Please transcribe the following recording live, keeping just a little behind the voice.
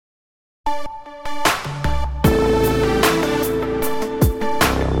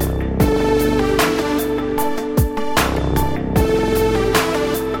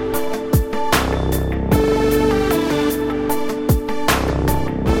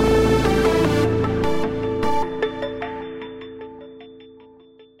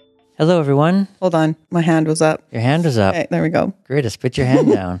Hello, everyone. Hold on. My hand was up. Your hand is up. Okay, there we go. Greatest, put your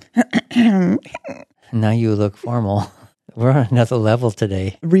hand down. Now you look formal. We're on another level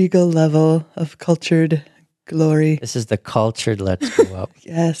today. Regal level of cultured glory. This is the cultured Let's Go Up.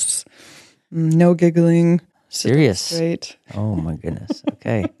 Yes. No giggling. Serious. Straight. Oh, my goodness.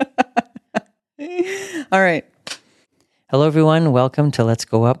 Okay. All right. Hello, everyone. Welcome to Let's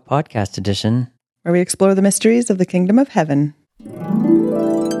Go Up podcast edition. Where we explore the mysteries of the kingdom of heaven.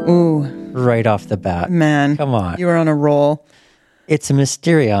 Ooh. Right off the bat. Man. Come on. You were on a roll. It's a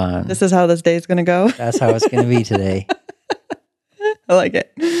Mysterion. This is how this day is going to go. That's how it's going to be today. I like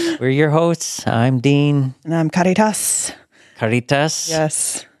it. We're your hosts. I'm Dean. And I'm Caritas. Caritas.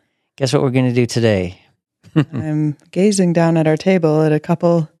 Yes. Guess what we're going to do today? I'm gazing down at our table at a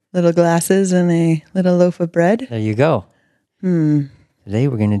couple little glasses and a little loaf of bread. There you go. Today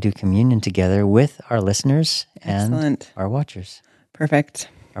we're going to do communion together with our listeners and Excellent. our watchers, Perfect.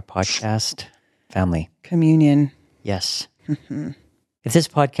 our podcast family. Communion. Yes. If this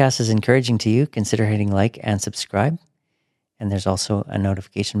podcast is encouraging to you, consider hitting like and subscribe. And there's also a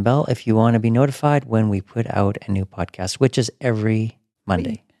notification bell if you want to be notified when we put out a new podcast, which is every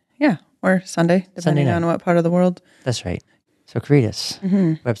Monday. Yeah. Or Sunday, depending night. on what part of the world. That's right. So Caritas,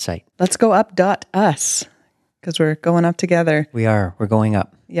 website. Let's go up.us because we're going up together. We're going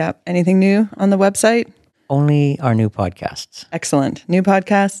up. Yeah. Anything new on the website? Only our new podcasts. Excellent. New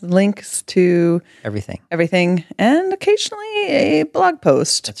podcasts, links to Everything. everything, and occasionally a blog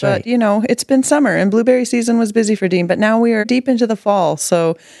post. That's but, right. you know, it's been summer and blueberry season was busy for Dean, but now we are deep into the fall.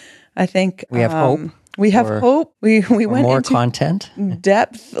 So I think We have hope We have for- hope. We For went more into content.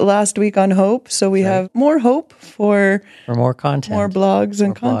 depth last week on hope. So we have more hope for For more content. more blogs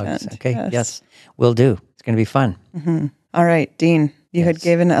and More blogs. content. Okay. Yes. Will do. It's going to be fun. All right, Dean, you had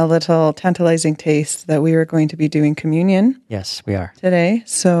given a little tantalizing taste that we were going to be doing communion Yes, we are. today.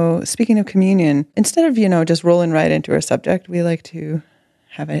 So speaking of communion, instead of, just rolling right into our subject, we like to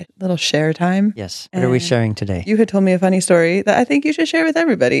have a little share time. Yes. What are we sharing today? You had told me a funny story that I think you should share with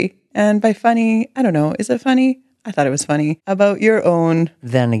everybody. And by funny, I don't know, is it funny? I thought it was funny about your own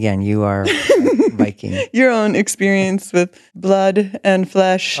Then again, you are Viking. experience with blood and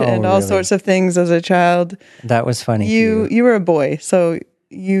flesh and all really? sorts of things as a child. That was funny. to You were a boy, so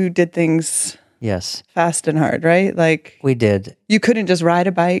you did things Yes, fast and hard, right? Like we did. you couldn't just ride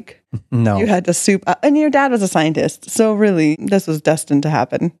a bike. No, You had to soup up. And your dad was a scientist. So really, this was destined to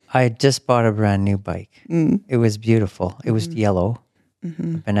happen. I had just bought a brand new bike. It was beautiful. It was yellow, a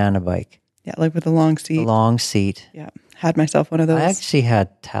banana bike, Yeah, like with a long seat. a long seat. Yeah, had myself one of those. I actually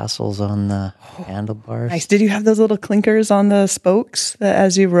had tassels on the handlebars. Nice. Did you have those little clinkers on the spokes that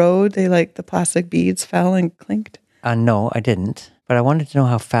as you rode, the plastic beads fell and clinked? No, I didn't. But I wanted to know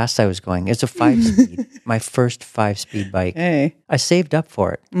how fast I was going. It's a 5-speed, my first 5-speed bike. Hey. I saved up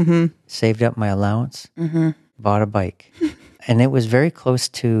for it. Saved up my allowance, bought a bike. And it was very close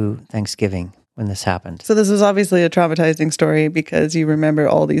to Thanksgiving when this happened. So this was obviously a traumatizing story because you remember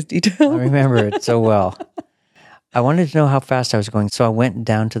all these I details. remember it so well. I wanted to know how fast I was going. So I went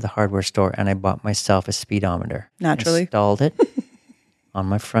down to the hardware store and I bought myself a speedometer. Naturally. Installed it on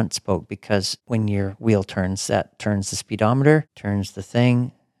my front spoke because when your wheel turns, that turns the speedometer, turns the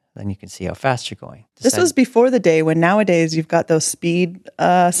thing, then you can see how fast you're going. This was before the day when nowadays you've got those speed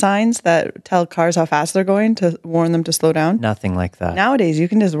signs that tell cars how fast they're going to warn them to slow down. Nothing like that. Nowadays you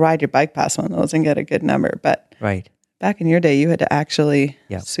can just ride your bike past one of those and get a good number. But Right. back in your day, you had to actually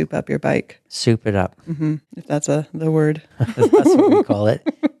Yep. soup up your bike, Soup it up. if that's the word. That's what we call it.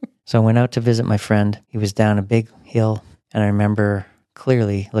 So I went out to visit my friend. He was down a big hill, and I remember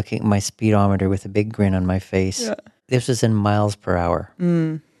clearly looking at my speedometer with a big grin on my face. Yeah. This was in miles per hour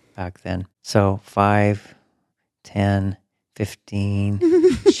back then. So 5, 10, 15,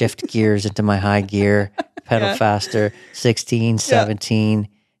 shift gears into my high gear, pedal faster, 16, 17,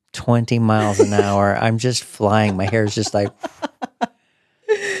 20 miles an hour. I'm just flying. My hair is just like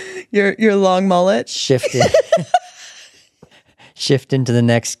Your long mullet. shifting. Shift into the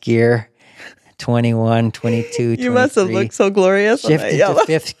next gear. 21, 22, 23. You must have looked so glorious. on Shift that into yellow.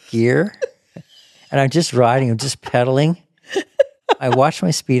 fifth gear. And I'm just riding. I'm just pedaling. I watch my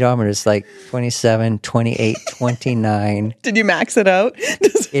speedometer. It's like 27, 28, 29. Did you max it out?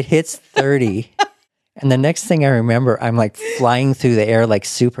 It hits 30. And the next thing I remember, I'm like flying through the air like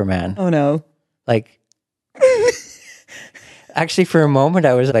Superman. Oh no. Like, actually, for a moment,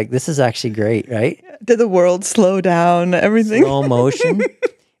 I was like, this is actually great, right? Did the world slow down? Everything? Slow motion.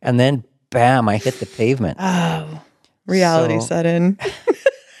 And then, bam, I hit the pavement. Oh, reality So- set in.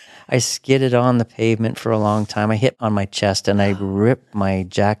 I skidded on the pavement for a long time. I hit on my chest and I ripped my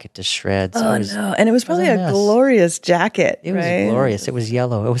jacket to shreds. Oh, no. And it was probably a glorious jacket. It was glorious. It was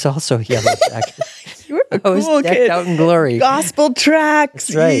yellow. It was also a yellow jacket. You were a I was cool decked kid. out in glory. Gospel tracks,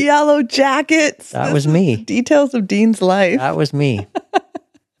 That's right. yellow jackets. That was me. Details of Dean's life. That was me.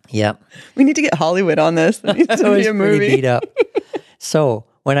 Yep. We need to get Hollywood on this. That needs to I be was a pretty movie. beat up. So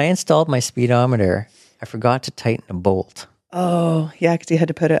when I installed my speedometer, I forgot to tighten a bolt. Oh, yeah, because you had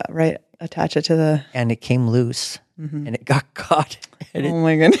to put it attach it to the... And it came loose. And it got caught. And Oh it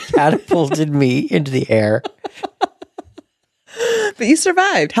my goodness. catapulted me into the air. But you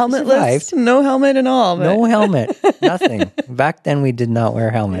survived. Helmetless. Survived. No helmet at all. But No helmet. Nothing. Back then, we did not wear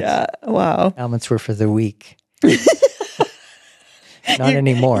helmets. yeah, wow. Helmets were for the weak. Not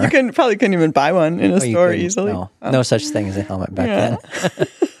anymore. You probably couldn't even buy one in a Oh, you store couldn't. easily. No. No such thing as a helmet back Yeah. then.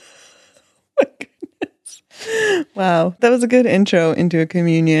 My goodness. Wow. That was a good intro into a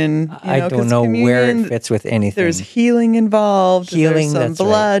communion. I don't know where it fits with anything. There's healing involved. Healing, there's some that's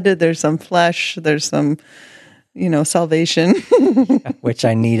blood. There's some flesh. There's some, salvation. which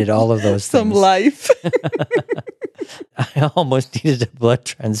I needed all of those Some things. life. I almost needed a blood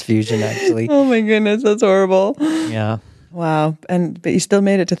transfusion, actually. Oh my goodness, that's horrible. Yeah, Wow. But you still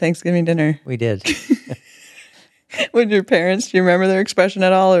made it to Thanksgiving dinner. we did. With your parents, do you remember their expression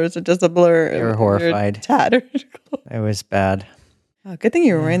at all, or is it just a blur? They were horrified. You're tattered. It was bad. Oh, good thing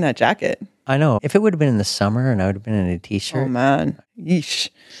you were wearing that jacket. I know. If it would have been in the summer and I would have been in a Oh t-shirt. man. Yeesh.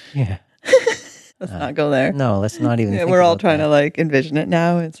 Yeah. Let's not go there. No, let's not even Yeah, think we're all about trying that. to envision it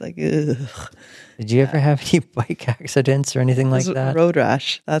now. It's like, ugh. Did you ever have any bike accidents or anything like This is that? road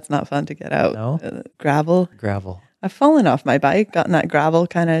rash. That's not fun to get out. No? Gravel. Gravel. I've fallen off my bike, gotten that gravel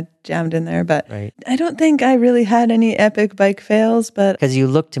kind of jammed in there, but Right. I don't think I really had any epic bike fails, but Because you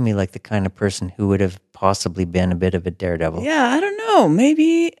look to me like the kind of person who would have possibly been a bit of a daredevil. yeah, I don't know.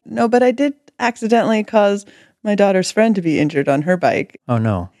 Maybe, no, but I did accidentally cause my daughter's friend to be injured on her bike. Oh,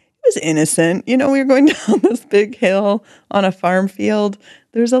 no. It was innocent. We were going down this big hill on a farm field.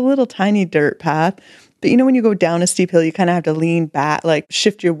 There's a little tiny dirt path. But when you go down a steep hill, you kind of have to lean back,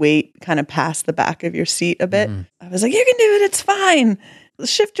 shift your weight kind of past the back of your seat a bit. I was like, you can do it. It's fine.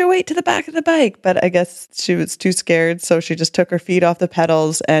 Shift your weight to the back of the bike. But I guess she was too scared. So she just took her feet off the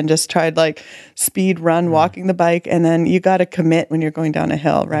pedals and just tried speed run, walking the bike. And then you got to commit when you're going down a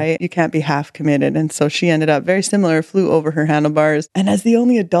hill, right? You can't be half committed. And so she ended up very similar, flew over her handlebars. And as the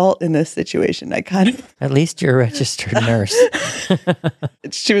only adult in this situation, I kind of, At least you're a registered nurse.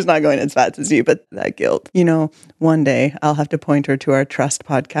 she was not going as fast as you, but that guilt. One day I'll have to point her to our trust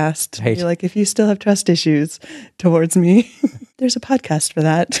podcast. Right. Be like, if you still have trust issues towards me, there's a podcast for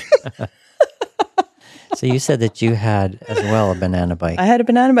that. So you said that you had as well a banana bike. I had a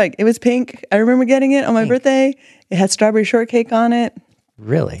banana bike. It was pink. I remember getting it on my birthday. It had strawberry shortcake on it.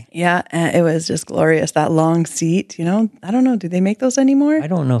 Really? Yeah, and it was just glorious. That long seat, I don't know. Do they make those anymore? I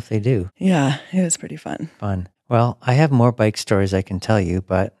don't know if they do. Yeah, it was pretty fun. Fun. Well, I have more bike stories I can tell you,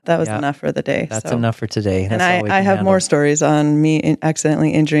 but That was yeah, enough for the day. That's so. enough for today. And That's all we I can have handle. more stories on me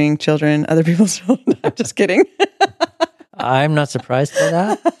accidentally injuring children, other people's children. I'm just kidding. I'm not surprised by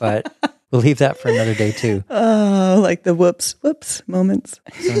that, but we'll leave that for another day too. Oh, like the whoops moments.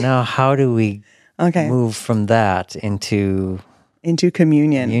 So now how do we Okay. move from that into Into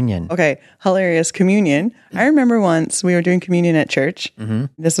communion. communion? Okay, hilarious communion. I remember once we were doing communion at church. Mm-hmm.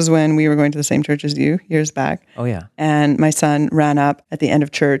 This was when we were going to the same church as you years back. Oh, yeah. And my son ran up at the end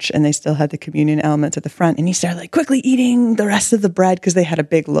of church and they still had the communion elements at the front. And he started quickly eating the rest of the bread because they had a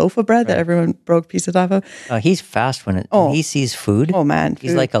big loaf of bread that everyone broke pieces off of. He's fast when he sees food. Oh, man.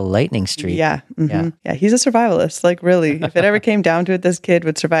 He's food. like a lightning streak. Yeah. Yeah. Yeah. He's a survivalist. Really, if it ever came down to it, this kid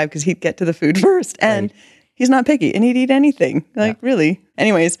would survive because he'd get to the food first. And he's not picky and he'd eat anything. Really.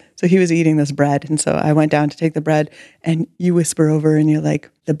 Anyways, so he was eating this bread. And so I went down to take the bread and you whisper over and you're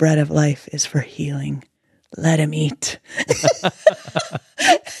like, the bread of life is for healing. Let him eat.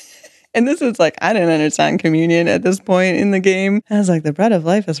 And this is I didn't understand communion at this point in the game. I was like, the bread of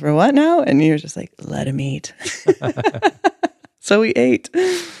life is for what now? And you were just like, let him eat. So we ate.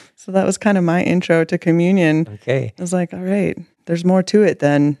 So that was kind of my intro to communion. Okay. I was like, all right, there's more to it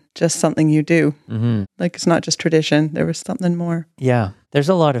than just something you do. Mm-hmm. It's not just tradition. There was something more. Yeah. There's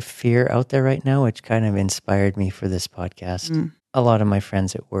a lot of fear out there right now, which kind of inspired me for this podcast. A lot of my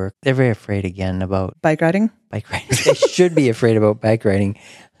friends at work, they're very afraid again about Bike riding? bike riding. They should be afraid about bike riding,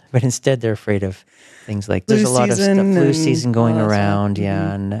 but instead they're afraid of things like there's a lot of stuff, flu season going all that around. stuff.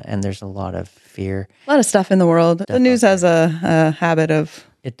 Yeah. And there's a lot of fear. A lot of stuff in the world. The news has a habit of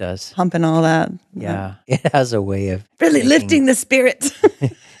It does. pumping all that. Yeah. It has a way of Really making- lifting the spirits.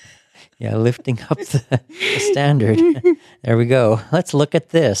 Yeah, lifting up the standard. There we go. Let's look at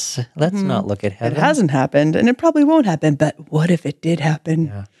this. Let's not look at It heaven. hasn't happened, and it probably won't happen, but what if it did happen?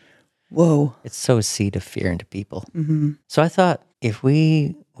 Yeah. Whoa. It sows seed of fear into people. So I thought if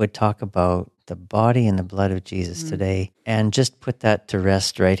we would talk about the body and the blood of Jesus today and just put that to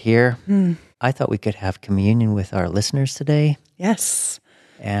rest right here, I thought we could have communion with our listeners today Yes.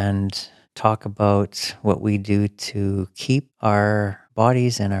 and talk about what we do to keep our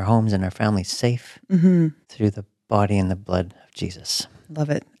bodies and our homes and our families safe through the body and the blood of Jesus. Love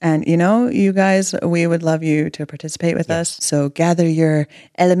it. And you guys, we would love you to participate with us. So gather your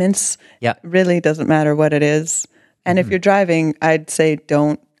elements. Yeah. Really doesn't matter what it is. And if you're driving, I'd say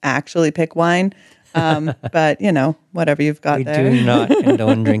don't actually pick wine. But, whatever you've got We there. do not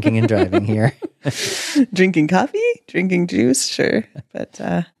condone drinking and driving here. Drinking coffee, drinking juice, sure. But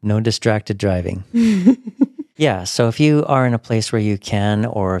No distracted driving. Yeah, so if you are in a place where you can,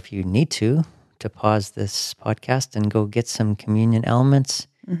 or if you need to pause this podcast and go get some communion elements,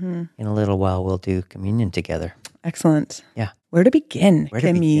 in a little while we'll do communion together. excellent. Yeah. Where to begin? Where to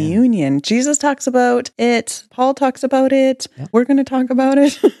begin? Communion. Jesus talks about it. Paul talks about it. Yep. We're going to talk about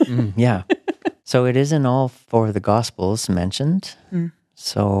it. Yeah. So it is in all four of the Gospels mentioned.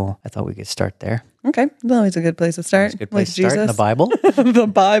 So I thought we could start there. Okay. That's always a good place to start. It's a good place with to start in the Jesus. Bible. The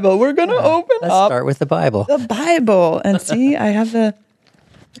Bible. We're going to open Let's up start with the Bible. the Bible. And see, I have the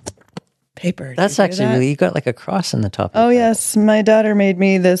paper. Did That's you hear actually that? really, you got like a cross in the top. Oh, of the yes. My daughter made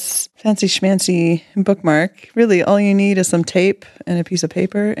me this fancy schmancy bookmark. Really, all you need is some tape and a piece of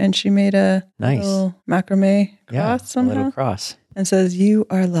paper. And she made a Nice. little macrame Bible. Yeah, cross a somehow little cross. and says, "You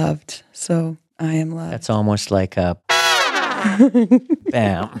are loved. So I am loved." That's almost like a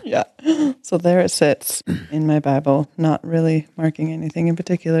bam. Yeah. So there it sits in my Bible, not really marking anything in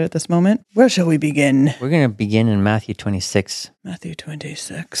particular at this moment. Where shall we begin? We're going to begin in Matthew 26. Matthew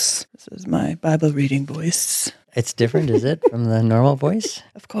 26. This is my Bible reading voice. It's different, is it, from the normal voice?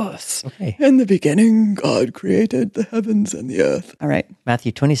 Of course. Okay. In the beginning, God created the heavens and the earth. All right.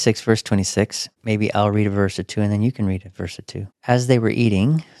 Matthew 26, verse 26. Maybe I'll read a verse or two, and then you can read a verse or two. As they were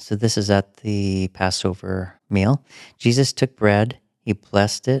eating, so this is at the Passover meal, Jesus took bread, he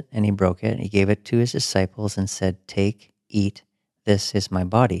blessed it, and he broke it. He gave it to his disciples and said, "Take, eat, this is my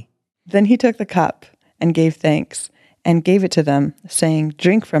body." Then he took the cup and gave thanks and gave it to them, saying,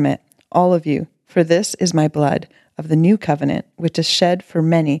 "Drink from it, all of you, for this is my blood of the new covenant, which is shed for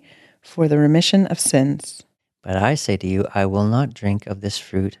many for the remission of sins." But I say to you, I will not drink of this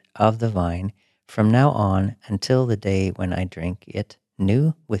fruit of the vine from now on until the day when I drink it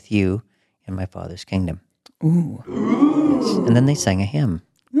new with you in my Father's kingdom. Ooh. Yes. And then they sang a hymn.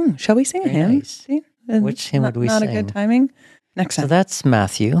 Shall we sing a Very hymn? nice. See? Which hymn would we Not a sing? good timing. Next So time. that's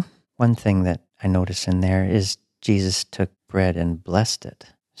Matthew. One thing that I notice in there is Jesus took bread and blessed it.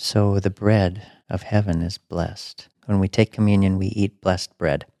 So the bread of heaven is blessed. When we take communion, we eat blessed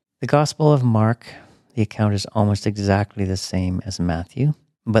bread. The Gospel of Mark, the account is almost exactly the same as Matthew,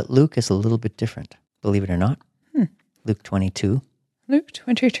 but Luke is a little bit different, believe it or not. Luke 22, Luke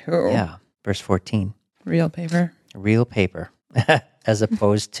 22. yeah, verse 14. Real paper. Real paper, as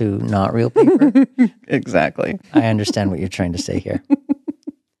opposed to not real paper. Exactly. I understand what you're trying to say here.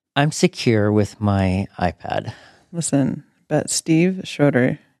 I'm secure with my iPad. Listen, but Steve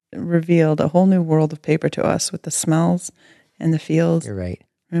Schroeder revealed a whole new world of paper to us with the smells and the feels. You're right.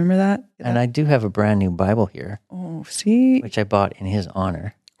 Remember that? And I do have a brand new Bible here, Oh, see? which I bought in his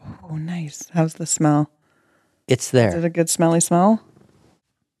honor. Oh, nice. How's the smell? It's Is there. it a good smelly smell?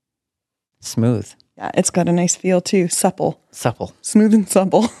 Smooth, Yeah, it's got a nice feel too. Supple. supple. Smooth and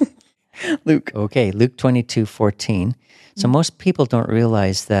supple. Luke. Okay, Luke 22:14. So most people don't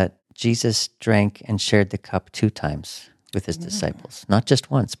realize that Jesus drank and shared the cup 2 times with his disciples. Not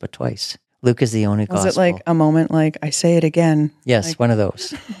just once, but twice. Luke is the only Was gospel. it like a moment like, I say it again? Yes, one of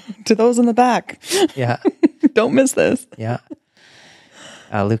those. To those in the back, Yeah, don't miss this. yeah.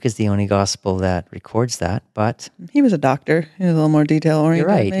 Luke is the only gospel that records that, but He was a doctor. He was a little more detail oriented.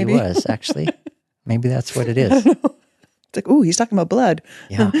 you're right, maybe. he was, actually. Maybe that's what it is. It's like, ooh, he's talking about blood.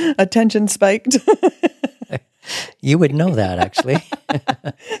 Yeah. Attention spiked. You would know that, actually.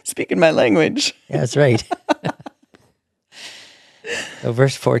 Speaking my language. Yeah, that's right. So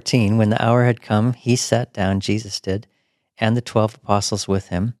verse 14, when the hour had come, he sat down, Jesus did, and the 12 apostles with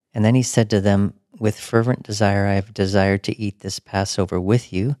him. And then he said to them, with fervent desire I have desired to eat this Passover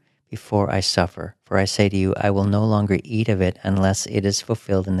with you before I suffer. For I say to you, I will no longer eat of it unless it is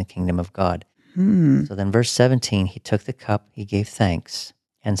fulfilled in the kingdom of God. So then verse 17, he took the cup, he gave thanks,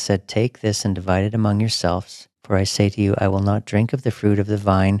 and said, take this and divide it among yourselves. For I say to you, I will not drink of the fruit of the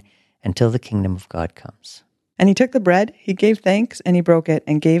vine until the kingdom of God comes. And he took the bread, he gave thanks, and he broke it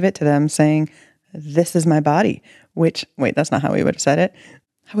and gave it to them, saying, "This is my body," which, wait, that's not how he would have said it.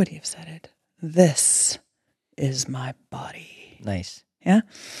 How would he have said it? "This is my body." Nice. Yeah?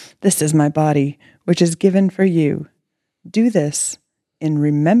 "This is my body, which is given for you. Do this in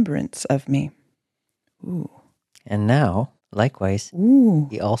remembrance of me." Ooh. And now, likewise, Ooh.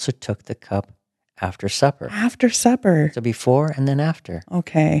 he also took the cup after supper. After supper. So before and then after.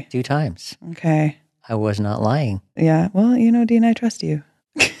 Okay. 2 times. Okay. I was not lying. Yeah. Well, Dean, I trust you.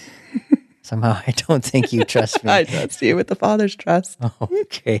 Somehow I don't think you trust me. I trust you with the Father's trust.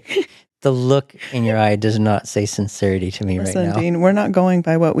 Okay. The look in your eye does not say sincerity to me Listen, right now. Dean, we're not going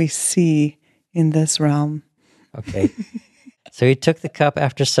by what we see in this realm. Okay. So he took the cup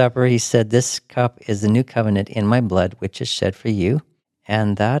after supper. He said, "This cup is the new covenant in my blood, which is shed for you."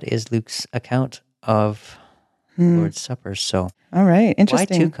 And that is Luke's account of Lord's Supper. So All right. why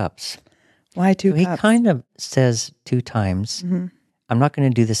Interesting. 2 cups? Why two So he cups? kind of says 2 times, I'm not going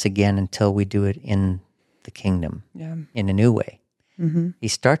to do this again until we do it in the kingdom Yeah. in a new way. Mm-hmm. He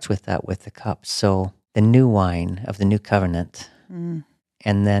starts with that with the cup. So the new wine of the new covenant. And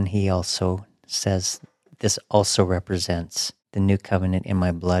then he also says, this also represents the new covenant in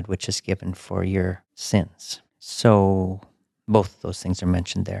my blood, which is given for your sins. So both of those things are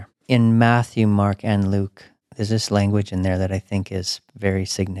mentioned there. In Matthew, Mark, and Luke, there's this language in there that I think is very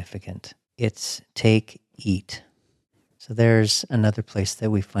significant. It's take, eat. So there's another place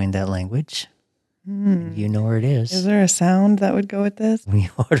that we find that language. And you know where it is. Is there a sound that would go with this?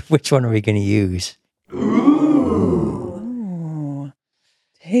 Which one are we going to use? Ooh.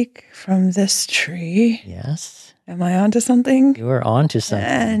 Take from this tree. Yes, Am I onto something? you are on to something.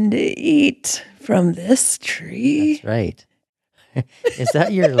 And eat from this tree. That's right. Is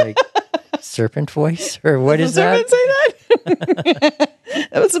that your serpent voice, or what is Did that? someone say that?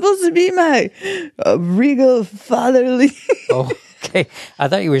 That was supposed to be my regal fatherly. Oh, okay. I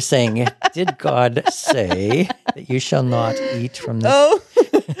thought you were saying, did God say that you shall not eat from this? Oh,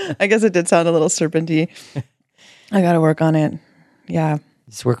 I guess it did sound a little serpenty. I got to work on it. Yeah.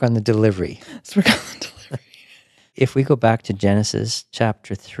 Let's work on the delivery. Let's work on the delivery. If we go back to Genesis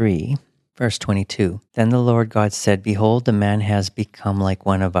chapter 3, verse 22, then the Lord God said, "Behold, the man has become like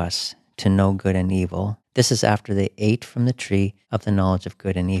one of us, to know good and evil." This is after they ate from the tree of the knowledge of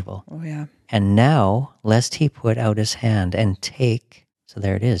good and evil. Oh, yeah. "And now, lest he put out his hand and take," so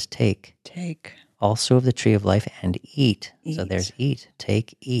there it is, take, Take. "also of the tree of life and eat." So Eat. there's eat,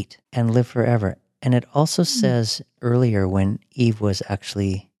 take, eat, and live forever. And it also says earlier when Eve was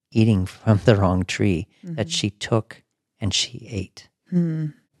actually eating from the wrong tree, that she took and she ate.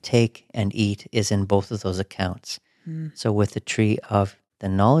 Take and eat is in both of those accounts. So with the tree of the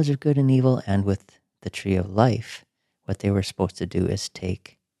knowledge of good and evil and with the tree of life, what they were supposed to do is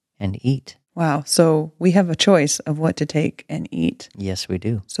take and eat. Wow. So we have a choice of what to take and eat. Yes, we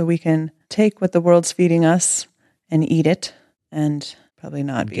do. So we can take what the world's feeding us and eat it and probably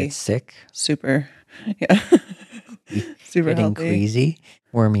not be Get sick, super, yeah, super getting healthy. queasy,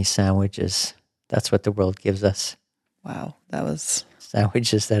 wormy sandwiches. That's what the world gives us. Wow. That was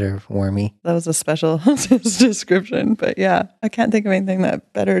Sandwiches that are wormy. a special description, but yeah, I can't think of anything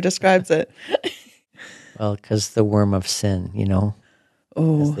that better describes it. Well, because the worm of sin, as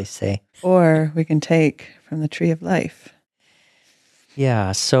Oh, they say. or we can take from the tree of life.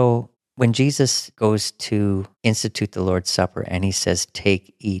 Yeah, so when Jesus goes to institute the Lord's Supper and he says,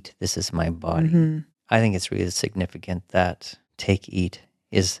 "Take, eat, this is my body," I think it's really significant that take, eat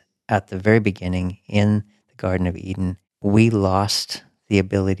is at the very beginning in the Garden of Eden. We lost the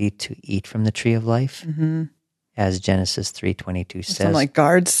ability to eat from the tree of life, as Genesis 3:22 says. Some like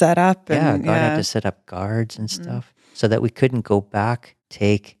guards set up. Yeah, And, God had to set up guards and stuff so that we couldn't go back,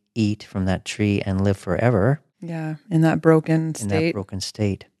 take, eat from that tree and live forever Yeah, in that broken in state. that broken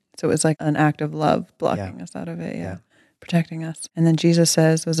state. So it was like an act of love blocking us out of it. Yeah. Protecting us. And then Jesus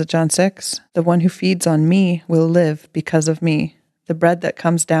says, was it John 6? "The one who feeds on me will live because of me. The bread that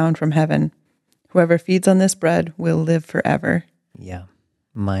comes down from heaven. Whoever feeds on this bread will live forever." Yeah.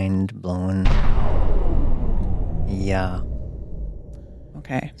 Mind blown. Yeah.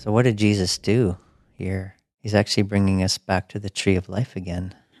 Okay. So what did Jesus do here? He's actually bringing us back to the tree of life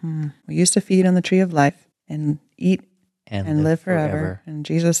again We used to feed on the tree of life and eat and live forever. And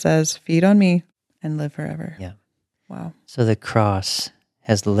Jesus says, feed on me and live forever. Yeah. Wow. So the cross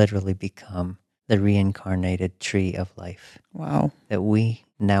has literally become the reincarnated tree of life Wow. that we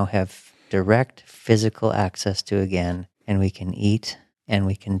now have direct physical access to again, and we can eat and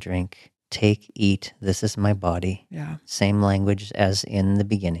we can drink. Take, eat, this is my body. Yeah. Same language as in the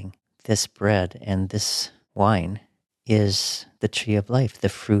beginning. This bread and this wine is the tree of life, the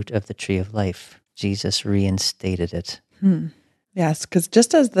fruit of the tree of life. Jesus reinstated it. Yes, because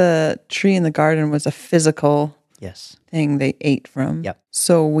just as the tree in the garden was a physical Yes. thing they ate from, Yep.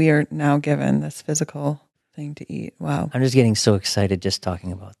 so we are now given this physical thing to eat. Wow. I'm just getting so excited just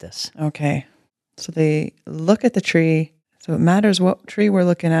talking about this. Okay. So they look at the tree. So it matters what tree we're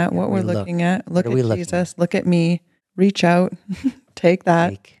looking at, what we're looking at. Look What are we at looking Jesus. Look at me. Reach out. Take that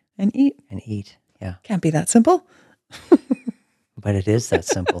Take and eat. and eat. Yeah. Can't be that simple. But it is that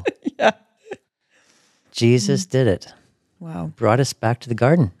simple. Yeah. Jesus did it. Wow. Brought us back to the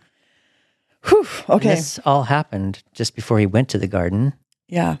garden. Whew. And Okay. this all happened just before he went to the garden,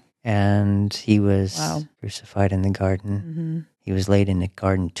 Yeah. and he was Wow. crucified in the garden. Mm-hmm. He was laid in a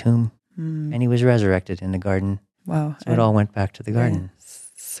garden tomb, and he was resurrected in the garden. Wow. So it all went back to the garden.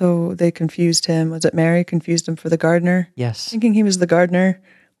 So they confused him. Was it Mary confused him for the gardener? Yes. Thinking he was the gardener,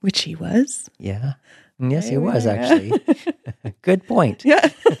 which he was. Yeah. Yes, he Maybe, was yeah. actually. Good point. Yeah.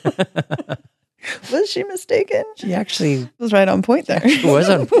 Was she mistaken? She actually Was right on point there. was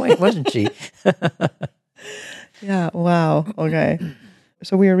on point, wasn't she? Yeah. Wow. Okay.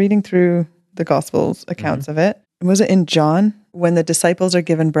 So we are reading through the Gospels accounts of it. Was it in John when the disciples are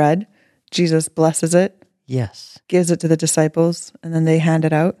given bread? Jesus blesses it, Yes. gives it to the disciples, and then they hand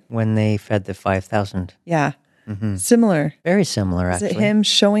it out. When they fed the 5,000. Yeah. Similar. Very similar, Is actually. it him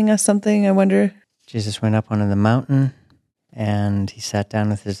showing us something? I wonder. Jesus went up onto the mountain, and he sat down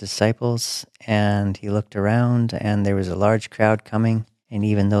with his disciples, and he looked around, and there was a large crowd coming. And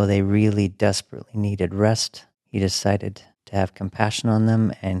even though they really desperately needed rest, he decided to have compassion on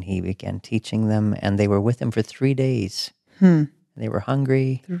them, and he began teaching them, and they were with him for 3 days. They were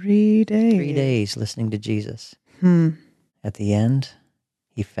hungry. 3 days. 3 days listening to Jesus. At the end,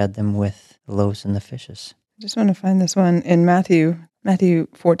 he fed them with the loaves and the fishes. I just want to find this one in Matthew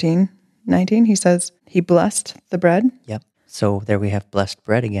 14:19. He says, he blessed the bread. Yep. So there we have blessed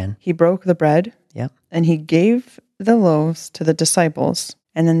bread again. He broke the bread Yep. and he gave the loaves to the disciples.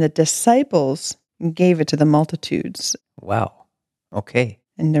 And then the disciples gave it to the multitudes. Wow. Okay.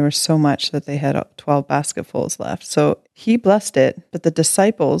 And there was so much that they had 12 basketfuls left. So he blessed it, but the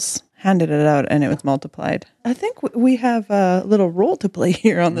disciples handed it out and it was multiplied. I think we have a little role to play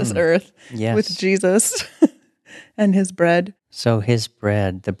here on this earth Yes. with Jesus and his bread. So his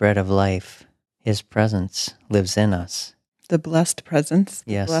bread, the bread of life, his presence lives in us. The blessed presence,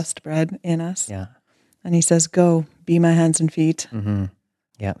 the Yes. blessed bread in us. Yeah. And he says, go, be my hands and feet. Mm-hmm.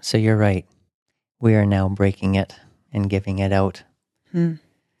 Yeah. So you're right. We are now breaking it and giving it out.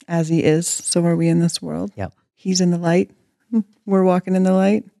 As he is, so are we in this world. Yep. He's in the light. We're walking in the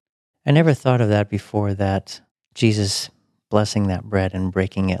light. I never thought of that before, that Jesus blessing that bread and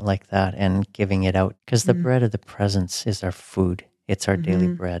breaking it like that and giving it out. Because the bread of the presence is our food. It's our daily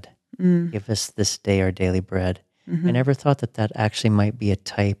bread. Give us this day our daily bread. I never thought that that actually might be a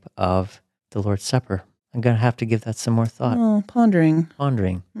type of the Lord's Supper. I'm going to have to give that some more thought. Oh, pondering.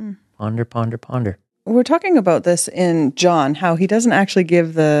 Pondering. Ponder, ponder, ponder. We're talking about this in John, how he doesn't actually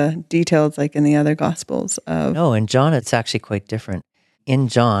give the details like in the other Gospels of... No, in John, it's actually quite different. In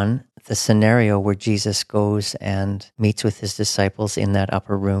John, the scenario where Jesus goes and meets with his disciples in that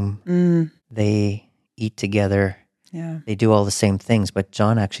upper room, they eat together, Yeah. they do all the same things, but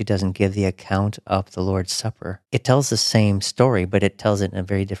John actually doesn't give the account of the Lord's Supper. It tells the same story, but it tells it in a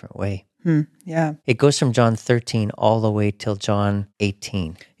very different way. Yeah. It goes from John 13 all the way till John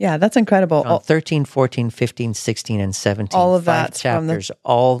 18. Yeah, that's incredible. John 13, 14, 15, 16, and 17. All of 5 that's from the- chapters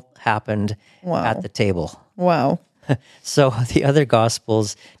all happened Wow. at the table. Wow. So the other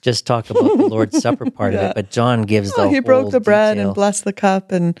Gospels just talk about the Lord's Supper part of it, but John gives the Oh, he broke whole the bread detail. and blessed the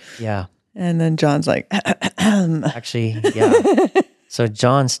cup, and Yeah, then John's like, actually, yeah. So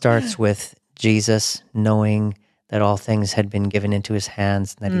John starts with Jesus knowing that all things had been given into his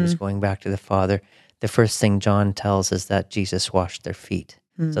hands and that he was going back to the Father. The first thing John tells is that Jesus washed their feet.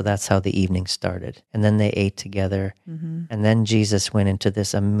 So that's how the evening started. And then they ate together. And then Jesus went into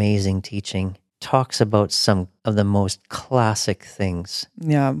this amazing teaching, talks about some of the most classic things.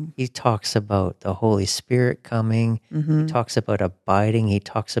 yeah, He talks about the Holy Spirit coming. He talks about abiding. He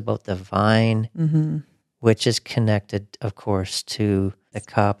talks about the vine, which is connected, of course, to the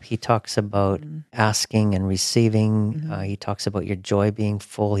cup. He talks about asking and receiving. He talks about your joy being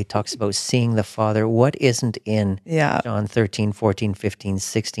full. He talks about seeing the Father. What isn't in yeah. John 13, 14, 15,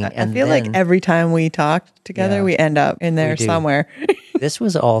 16? I feel like every time we talk together, Yeah. we end up in there do. somewhere. This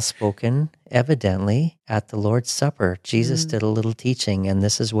was all spoken, evidently, at the Lord's Supper. Jesus did a little teaching, and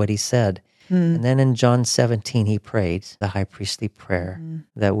this is what he said. And then in John 17, he prayed the high priestly prayer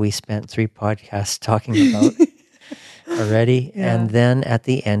that we spent 3 podcasts talking about already. Yeah. And then at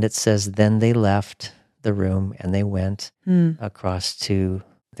the end, it says, then they left the room and they went across to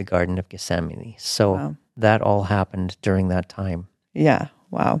the Garden of Gethsemane. So Wow. that all happened during that time. Yeah.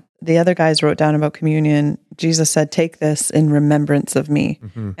 Wow. The other guys wrote down about communion. Jesus said, "Take this in remembrance of me."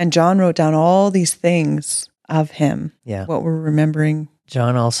 Mm-hmm. And John wrote down all these things of him, Yeah. what we're remembering.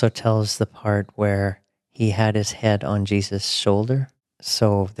 John also tells the part where he had his head on Jesus' shoulder.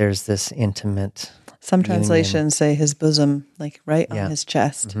 So there's this intimate Some union. translations say his bosom, like right Yeah. on his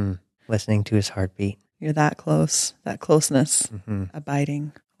chest. Mhm. Listening to his heartbeat. You're that close, that closeness, Mm-hmm.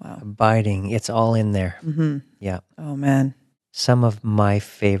 abiding. Wow. Abiding. It's all in there. Mm-hmm. Yeah. Oh, man. Some of my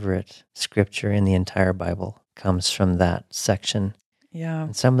favorite scripture in the entire Bible comes from that section. Yeah.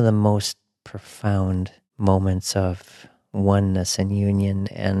 And some of the most profound moments of oneness and union.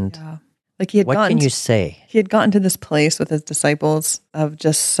 And Yeah. Like he had what gotten can you say? he had gotten to this place with his disciples of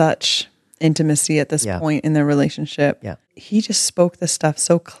just such intimacy at this Yeah. point in their relationship. Yeah. He just spoke this stuff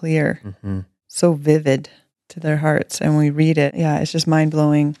so clear, Mm-hmm. so vivid to their hearts. And when we read it, yeah, it's just mind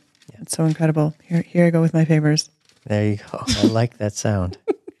blowing. Yeah. It's so incredible. Here I go with my favors. There you go. I like that sound.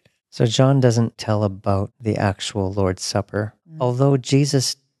 So John doesn't tell about the actual Lord's Supper, although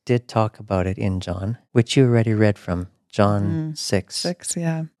Jesus did talk about it in John, which you already read from John 6. 6,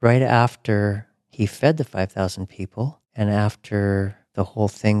 yeah. Right after he fed the 5,000 people, and after the whole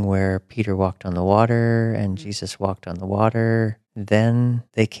thing where Peter walked on the water and Jesus walked on the water, then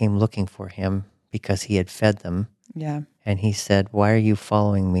they came looking for him because he had fed them. Yeah. And he said, "Why are you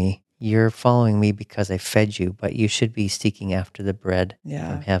following me? You're following me because I fed you, but you should be seeking after the bread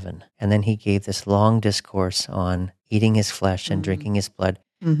Yeah. from heaven." And then he gave this long discourse on eating his flesh and drinking his blood,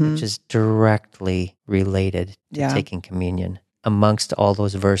 Mm-hmm. which is directly related to Yeah. taking communion. Amongst all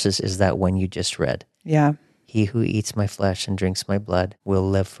those verses is that one you just read. Yeah. He who eats my flesh and drinks my blood will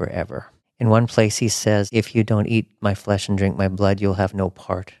live forever. In one place he says, if you don't eat my flesh and drink my blood, you'll have no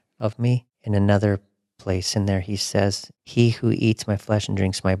part of me. In another place in there he says, he who eats my flesh and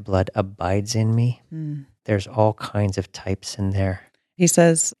drinks my blood abides in me. There's all kinds of types in there. He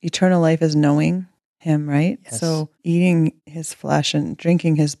says eternal life is knowing him, right? Yes. So eating his flesh and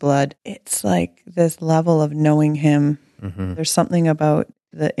drinking his blood, it's like this level of knowing him. Mm-hmm. There's something about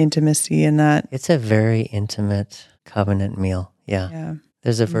the intimacy in that. It's a very intimate covenant meal. Yeah. Yeah.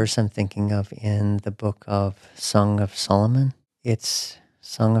 There's a verse I'm thinking of in the book of Song of Solomon. It's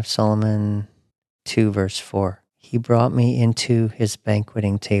Song of Solomon 2, verse 4. He brought me into his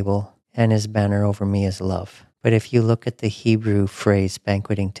banqueting table, and his banner over me is love. But if you look at the Hebrew phrase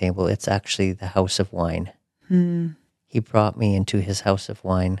banqueting table, it's actually the house of wine. He brought me into his house of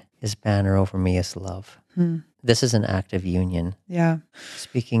wine. His banner over me is love. This is an act of union. Yeah.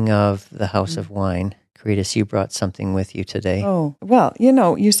 Speaking of the house of wine, Caritas, you brought something with you today. Oh, well,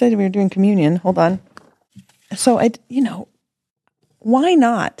 you said we were doing communion. Hold on. So why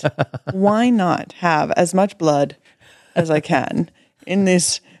not? Why not have as much blood as I can in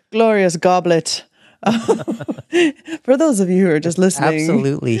this glorious goblet? For those of you who are just listening,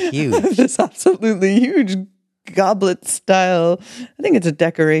 Absolutely huge. this absolutely huge goblet style. I think it's a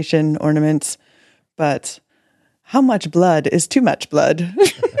decoration ornament, but how much blood is too much blood?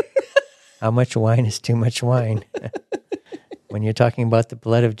 How much wine is too much wine? When you're talking about the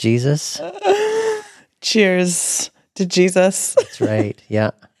blood of Jesus, Cheers to Jesus. that's right.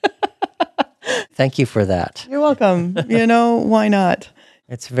 Yeah. Thank you for that. You're welcome. Why not?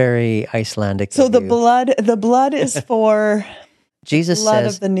 It's very Icelandic. So of the you. blood is for Jesus blood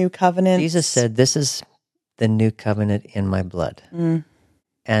says, of the new covenant. Jesus said, "This is the new covenant in my blood."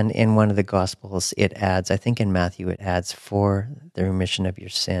 And in one of the Gospels, it adds, I think in Matthew, it adds, for the remission of your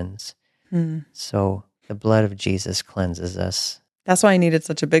sins. So the blood of Jesus cleanses us. That's why I needed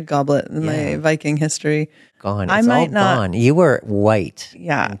such a big goblet in my Viking history. Gone. I It's all might not- gone. You were white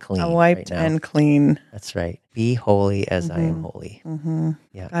Yeah, and clean wiped right now. and clean. That's right. Be holy as I am holy.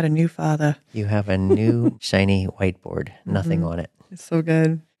 Got a new father. You have a new shiny whiteboard, nothing on it. It's so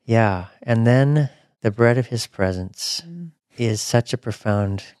good. Yeah. And then the bread of his presence is such a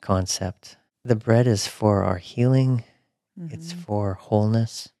profound concept. The bread is for our healing. It's for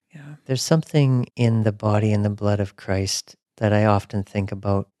wholeness. Yeah. There's something in the body and the blood of Christ that I often think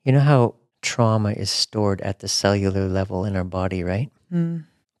about. You know how trauma is stored at the cellular level in our body, right?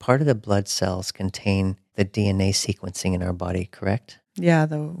 Part of the blood cells contain the DNA sequencing in our body, correct? Yeah,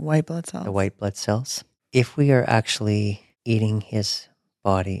 the white blood cells. The white blood cells. If we are actually eating his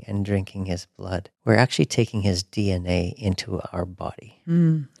body and drinking his blood, we're actually taking his DNA into our body.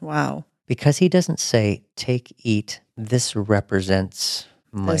 Wow. Because he doesn't say, take, eat, this represents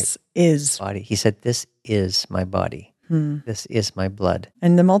my This is. body. He said, this is my body. This is my blood.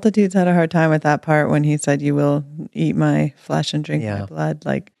 And the multitudes had a hard time with that part when he said, you will eat my flesh and drink my blood.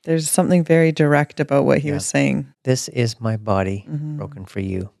 Like there's something very direct about what he was saying. This is my body broken for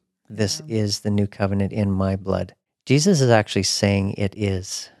you. This is the new covenant in my blood. Jesus is actually saying it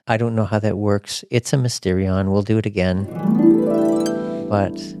is. I don't know how that works. It's a mysterion. We'll do it again.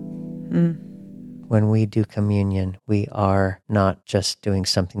 But when we do communion, we are not just doing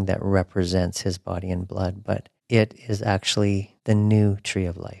something that represents his body and blood, but it is actually the new tree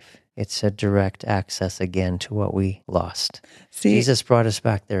of life. It's a direct access again to what we lost. See, Jesus brought us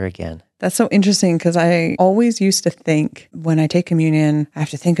back there again. That's so interesting because I always used to think when I take communion, I have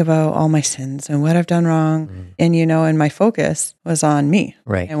to think about all my sins and what I've done wrong. And, and my focus was on me.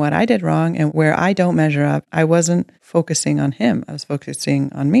 Right. And what I did wrong and where I don't measure up, I wasn't focusing on him. I was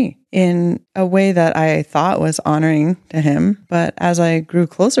focusing on me in a way that I thought was honoring to him. But as I grew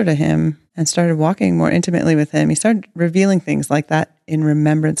closer to him and started walking more intimately with him, he started revealing things like that in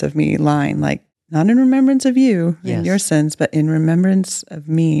remembrance of me line, like not in remembrance of you and your sins, but in remembrance of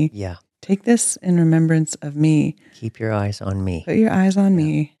me. Yeah. Take this in remembrance of me. Keep your eyes on me. Put your eyes on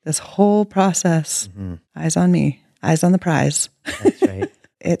me. This whole process, eyes on me, eyes on the prize. That's right.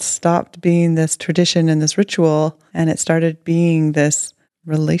 It stopped being this tradition and this ritual, and it started being this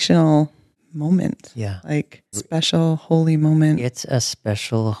relational moment. Yeah. Like special, holy moment. It's a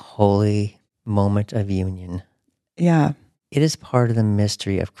special, holy moment of union. Yeah. It is part of the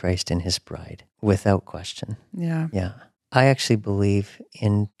mystery of Christ and his bride, without question. Yeah. Yeah. I actually believe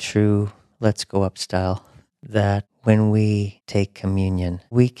in true Let's Go Up style that when we take communion,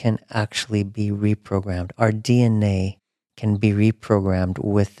 we can actually be reprogrammed. Our DNA can be reprogrammed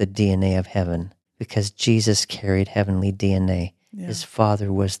with the DNA of heaven because Jesus carried heavenly DNA. Yeah. His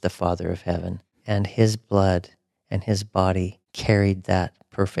Father was the Father of heaven, and his blood and his body carried that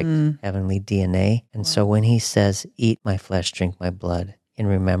perfect heavenly DNA. And so when he says, eat my flesh, drink my blood in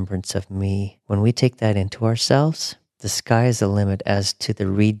remembrance of me, when we take that into ourselves, the sky is the limit as to the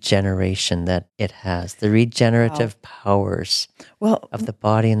regeneration that it has, the regenerative powers of the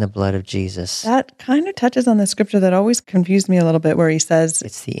body and the blood of Jesus. That kind of touches on the scripture that always confused me a little bit, where he says,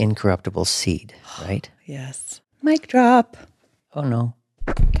 it's the incorruptible seed, right? Yes. Mic drop. Oh, no.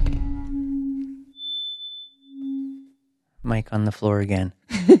 Mic on the floor again.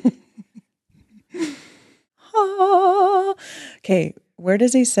 Okay, where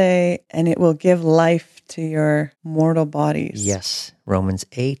does he say, and it will give life to your mortal bodies? Yes, Romans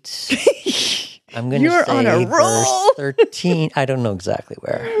 8. I'm going to say on a roll. Verse 13. I don't know exactly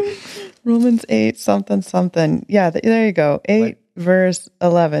where. Romans 8, something, something. Yeah, there you go. 8, verse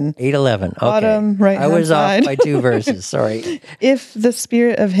 11. 8:11. Okay. Bottom right hand I was side. off by 2 verses. Sorry. If the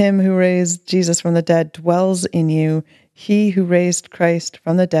spirit of him who raised Jesus from the dead dwells in you, he who raised Christ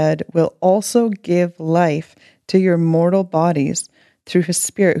from the dead will also give life to your mortal bodies through his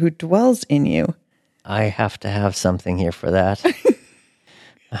spirit who dwells in you. I have to have something here for that.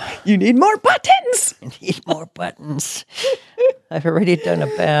 You need more buttons. I need more buttons. I've already done a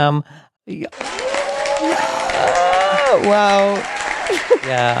BAM. Wow.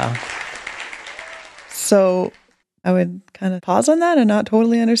 Yeah. So I would kind of pause on that and not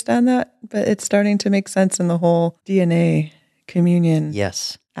totally understand that, but it's starting to make sense in the whole DNA communion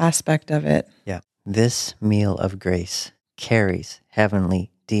aspect of it. Yeah. This meal of grace carries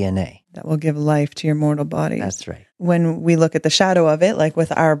heavenly DNA. That will give life to your mortal bodies. That's right. When we look at the shadow of it, like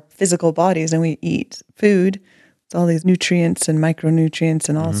with our physical bodies and we eat food, it's all these nutrients and micronutrients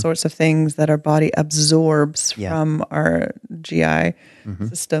and all sorts of things that our body absorbs from our GI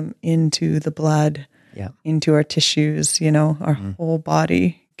system into the blood, into our tissues, our whole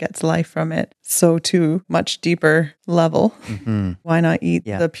body gets life from it. So to much deeper level, why not eat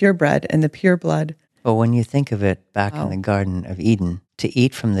the pure bread and the pure blood? Well, when you think of it back in the Garden of Eden, to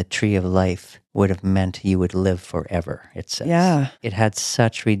eat from the tree of life would have meant you would live forever, it says. Yeah. It had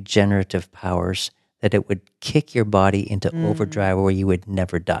such regenerative powers that it would kick your body into overdrive where you would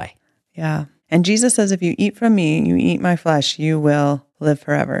never die. Yeah. And Jesus says, if you eat from me, you eat my flesh, you will live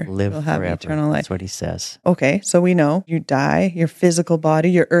forever. Live You'll have forever. eternal life. That's what he says. Okay, so we know you die, your physical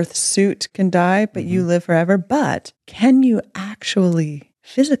body, your earth suit can die, but you live forever. But can you actually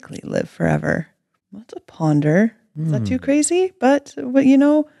physically live forever? That's a ponder. Is that too crazy? But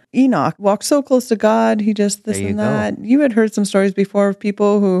Enoch walked so close to God. He just this and that. Go. You had heard some stories before of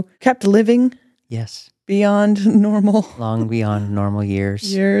people who kept living. Yes. Beyond normal. Long beyond normal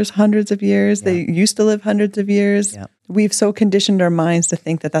years. Hundreds of years. Yeah. They used to live hundreds of years. Yeah. We've so conditioned our minds to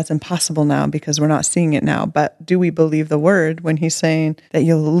think that that's impossible now because we're not seeing it now. But do we believe the word when he's saying that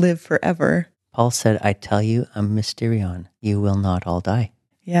you'll live forever? Paul said, I tell you, a mysterion, you will not all die.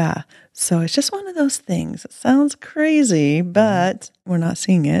 Yeah. So it's just one of those things. It sounds crazy, but we're not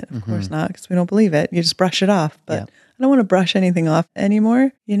seeing it. Of course not, because we don't believe it. You just brush it off. But Yeah. I don't want to brush anything off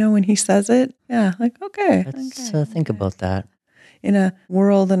anymore. When he says it, like, okay. Let's think about that. In a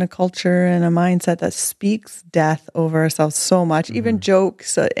world and a culture and a mindset that speaks death over ourselves so much, even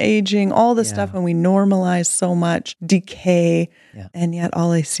jokes, aging, all this stuff, and we normalize so much decay. Yeah. And yet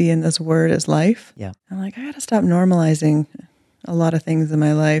all I see in this word is life. Yeah. I'm like, I got to stop normalizing a lot of things in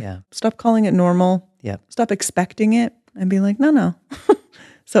my life. Yeah. Stop calling it normal. Yeah. Stop expecting it and be like, no.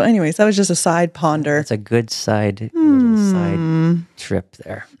 So anyways, that was just a side ponder. It's a good little side trip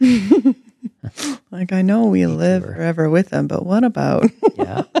there. Like, I know we live forever with him, but what about?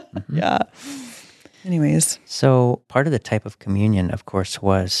 Yeah. Yeah. Anyways. So part of the type of communion, of course,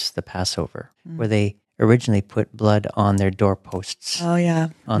 was the Passover, where they originally put blood on their doorposts, Oh, yeah.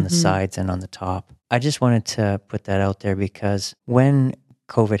 on the sides and on the top. I just wanted to put that out there because when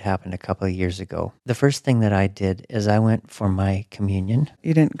COVID happened a couple of years ago, the first thing that I did is I went for my communion.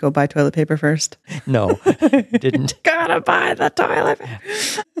 You didn't go buy toilet paper first? No, didn't. Gotta buy the toilet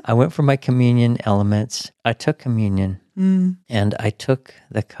paper. I went for my communion elements. I took communion and I took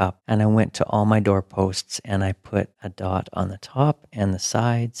the cup and I went to all my doorposts and I put a dot on the top and the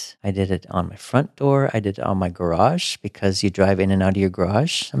sides. I did it on my front door. I did it on my garage because you drive in and out of your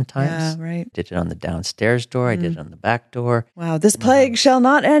garage sometimes. Yeah, right. Did it on the downstairs door. I did it on the back door. Wow, this plague shall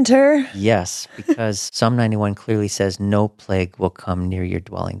not enter. Yes, because Psalm 91 clearly says no plague will come near your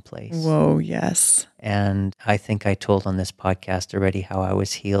dwelling place. Whoa, yes. And I think I told on this podcast already how I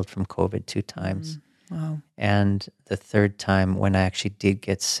was healed from COVID 2 times. Wow. And the third time when I actually did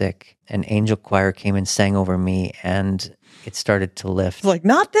get sick, an angel choir came and sang over me and it started to lift. It's like,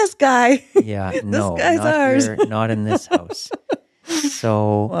 not this guy. Yeah, no, guy's not ours. here, not in this house.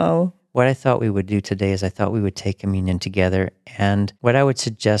 So Wow. what I thought we would do today is I thought we would take communion together. And what I would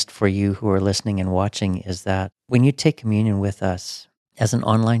suggest for you who are listening and watching is that when you take communion with us as an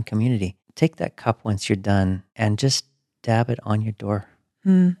online community, take that cup once you're done and just dab it on your door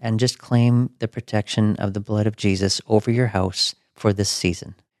and just claim the protection of the blood of Jesus over your house for this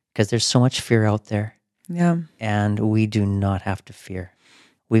season. Because there's so much fear out there Yeah. and we do not have to fear.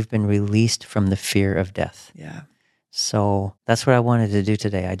 We've been released from the fear of death. Yeah. So that's what I wanted to do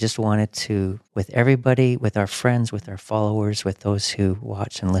today. I just wanted to, with everybody, with our friends, with our followers, with those who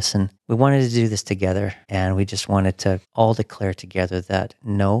watch and listen, we wanted to do this together. And we just wanted to all declare together that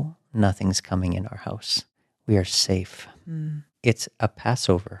no, nothing's coming in our house. We are safe. It's a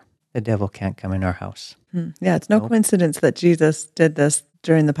Passover. The devil can't come in our house. Yeah, it's no coincidence that Jesus did this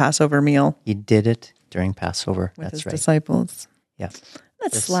during the Passover meal He did it during Passover. with his That's right. disciples. Yeah.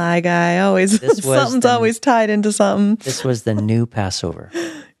 That sly guy always, this was something's the- always tied into something. This was the new Passover.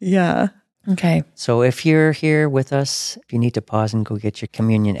 Yeah. Okay. So if you're here with us, if you need to pause and go get your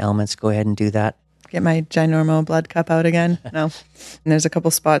communion elements, go ahead and do that. Get my ginormo blood cup out again. No. And there's a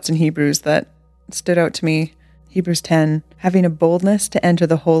couple spots in Hebrews that stood out to me. Hebrews 10, having a boldness to enter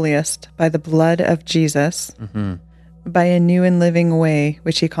the holiest by the blood of Jesus, by a new and living way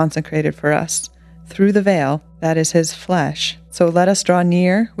which he consecrated for us, through the veil, that is his flesh. So let us draw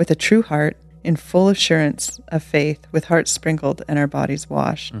near with a true heart, in full assurance of faith, with hearts sprinkled and our bodies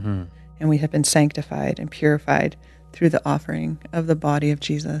washed. And we have been sanctified and purified through the offering of the body of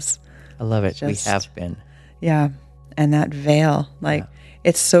Jesus. I love it. Just- We have been. Yeah. And that veil,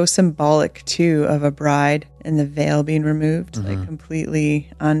 it's so symbolic too of a bride and the veil being removed, like completely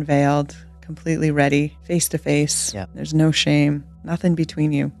unveiled, completely ready, face to face. Yeah. There's no shame, nothing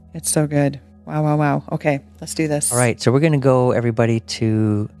between you. It's so good. Wow, wow, wow. Okay, let's do this. All right, so we're going to go, everybody,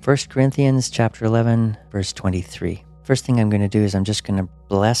 to 1 Corinthians chapter 11, verse 23. First thing I'm going to do is I'm just going to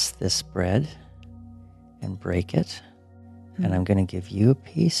bless this bread and break it. And I'm going to give you a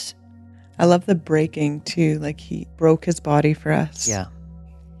piece. I love the breaking too. Like he broke his body for us. Yeah.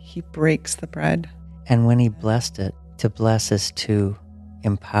 He breaks the bread. And when he blessed it, to bless is to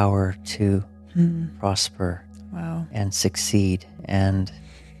empower, to prosper Wow. and succeed. And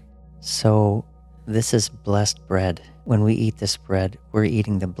so this is blessed bread. When we eat this bread, we're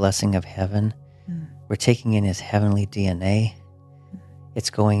eating the blessing of heaven. We're taking in his heavenly DNA. It's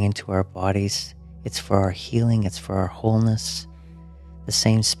going into our bodies. It's for our healing. It's for our wholeness. The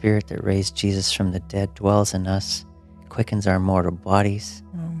same spirit that raised Jesus from the dead dwells in us, quickens our mortal bodies.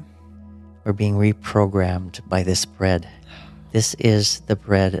 We're being reprogrammed by this bread. This is the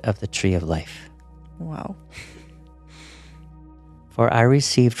bread of the tree of life. Wow. For I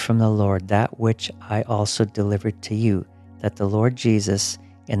received from the Lord that which I also delivered to you, that the Lord Jesus,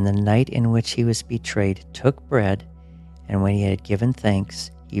 in the night in which he was betrayed, took bread, and when he had given thanks,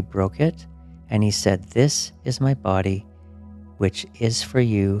 he broke it, and he said, "This is my body, which is for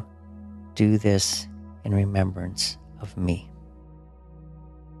you. Do this in remembrance of me.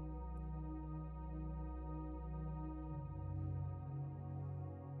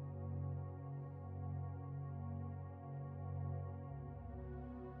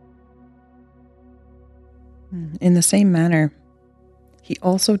 In the same manner, he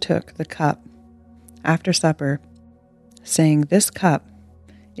also took the cup after supper, saying, "This cup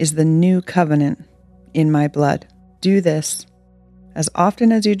is the new covenant in my blood. Do this as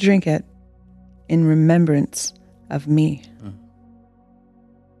often as you drink it in remembrance of me."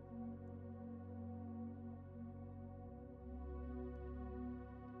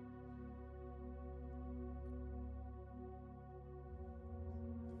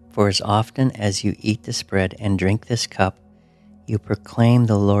 For as often as you eat this bread and drink this cup, you proclaim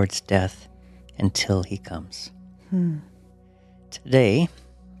the Lord's death until he comes. Today,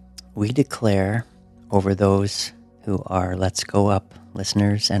 we declare over those who are Let's Go Up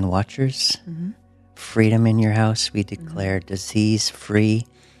listeners and watchers, freedom in your house. We declare disease-free,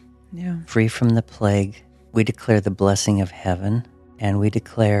 free from the plague. We declare the blessing of heaven, and we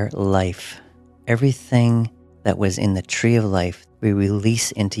declare life. Everything that was in the tree of life, we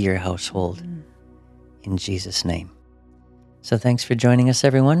release into your household in Jesus' name. So thanks for joining us,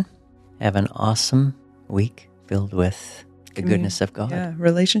 everyone. Have an awesome week filled with the goodness of God. Yeah,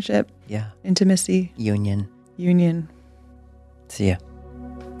 relationship. Yeah. Intimacy. Union. Union. See ya.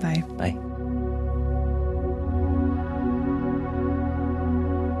 Bye. Bye.